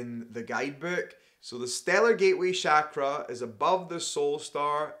spread in the guidebook. So the Stellar Gateway chakra is above the Soul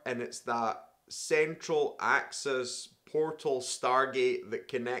Star, and it's that central axis portal stargate that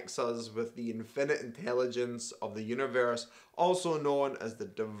connects us with the infinite intelligence of the universe, also known as the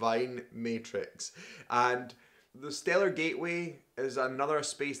Divine Matrix. And the Stellar Gateway is another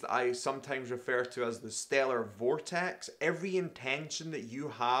space that I sometimes refer to as the Stellar Vortex. Every intention that you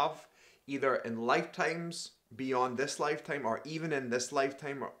have, either in lifetimes, beyond this lifetime, or even in this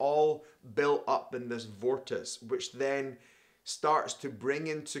lifetime, are all built up in this vortex, which then starts to bring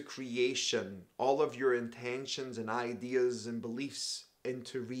into creation all of your intentions and ideas and beliefs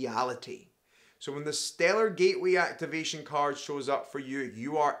into reality. So when the Stellar Gateway activation card shows up for you,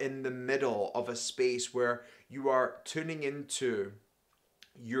 you are in the middle of a space where you are tuning into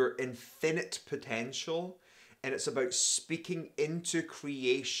your infinite potential, and it's about speaking into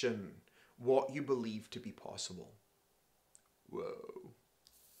creation what you believe to be possible. Whoa.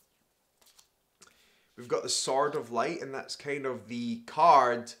 We've got the Sword of Light, and that's kind of the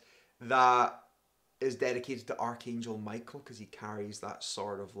card that is dedicated to Archangel Michael because he carries that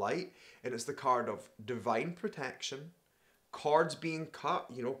sword of light. And it's the card of divine protection, cords being cut,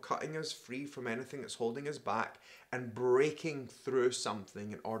 you know, cutting us free from anything that's holding us back, and breaking through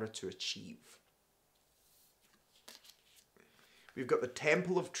something in order to achieve. We've got the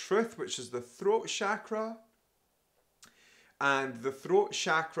Temple of Truth, which is the throat chakra. And the throat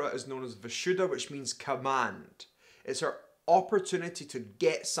chakra is known as Vishuddha, which means command. It's our opportunity to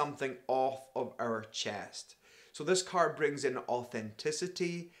get something off of our chest. So this card brings in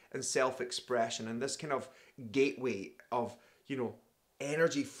authenticity and self-expression, and this kind of gateway of, you know,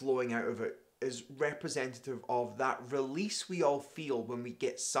 energy flowing out of it is representative of that release we all feel when we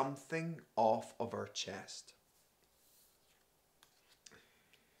get something off of our chest.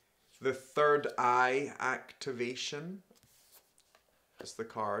 The third eye activation is the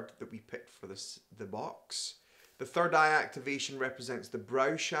card that we picked for the box. The third eye activation represents the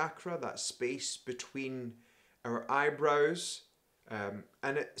brow chakra, that space between our eyebrows. And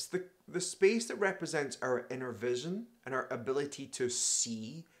it's the space that represents our inner vision and our ability to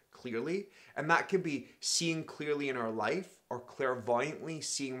see clearly. And that can be seeing clearly in our life, or clairvoyantly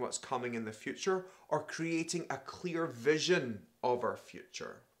seeing what's coming in the future, or creating a clear vision of our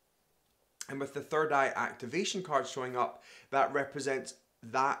future. And with the third eye activation card showing up, that represents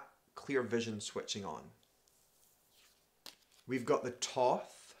that clear vision switching on. We've got the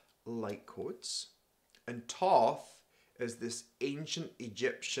Thoth light codes. And Thoth is this ancient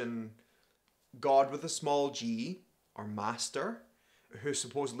Egyptian god with a small g, or master, who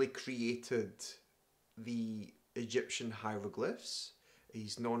supposedly created the Egyptian hieroglyphs.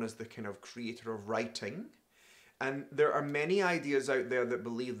 He's known as the kind of creator of writing. And there are many ideas out there that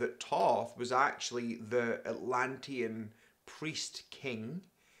believe that Thoth was actually the Atlantean priest king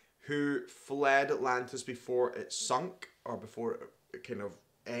who fled Atlantis before it sunk, or before it kind of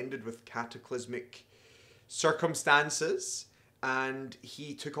ended with cataclysmic circumstances, and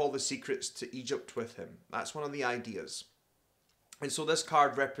he took all the secrets to Egypt with him. That's one of the ideas. And so this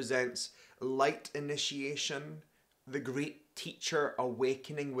card represents light initiation, the great teacher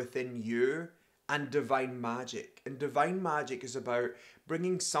awakening within you, and divine magic. And divine magic is about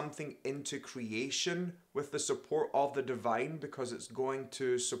bringing something into creation with the support of the divine, because it's going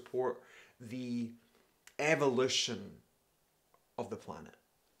to support the evolution of the planet.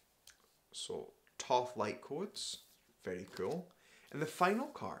 So Thoth light codes, very cool. And the final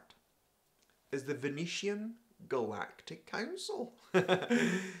card is the Venetian Galactic Council.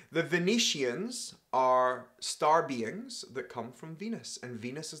 The Venetians are star beings that come from Venus, and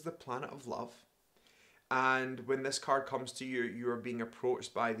Venus is the planet of love. And when this card comes to you, you are being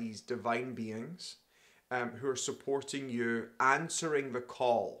approached by these divine beings who are supporting you, answering the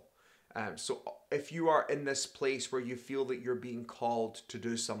call. So if you are in this place where you feel that you're being called to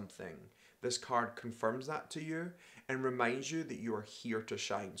do something, this card confirms that to you and reminds you that you are here to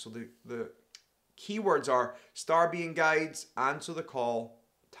shine. So the keywords are star being guides, answer the call,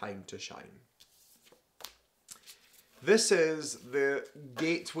 time to shine. This is the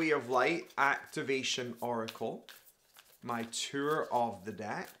Gateway of Light Activation Oracle, my tour of the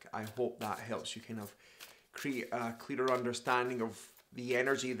deck. I hope that helps you kind of create a clearer understanding of the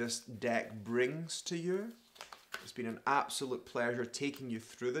energy this deck brings to you. It's been an absolute pleasure taking you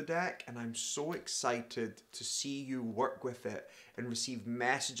through the deck, and I'm so excited to see you work with it and receive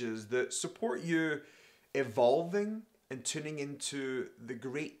messages that support you evolving and tuning into the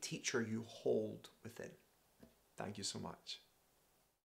great teacher you hold within. Thank you so much.